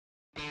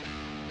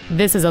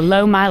This is a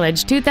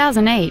low-mileage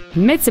 2008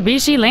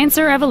 Mitsubishi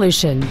Lancer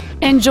Evolution.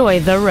 Enjoy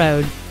the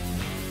road.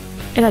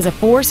 It has a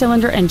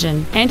 4-cylinder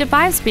engine and a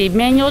 5-speed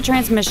manual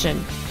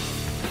transmission.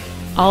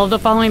 All of the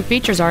following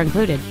features are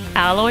included: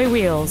 alloy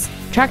wheels,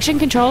 traction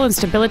control and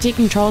stability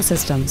control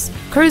systems,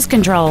 cruise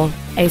control,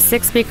 a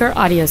 6-speaker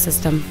audio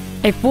system,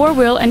 a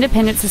 4-wheel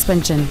independent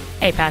suspension,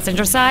 a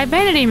passenger side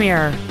vanity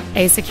mirror,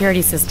 a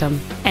security system,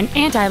 an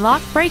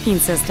anti-lock braking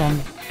system,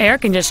 air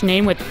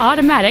conditioning with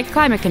automatic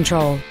climate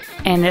control,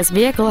 and this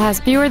vehicle has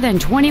fewer than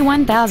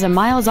 21,000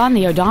 miles on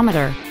the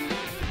odometer.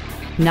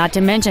 Not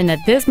to mention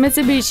that this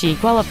Mitsubishi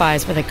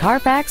qualifies for the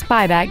Carfax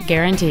buyback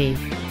guarantee.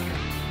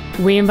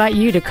 We invite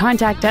you to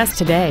contact us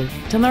today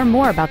to learn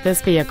more about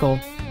this vehicle.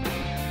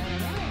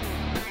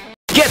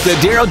 Get the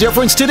Darrow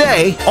difference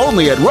today,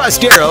 only at Russ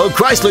Darrow,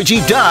 Chrysler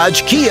Jeep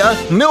Dodge, Kia,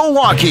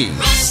 Milwaukee.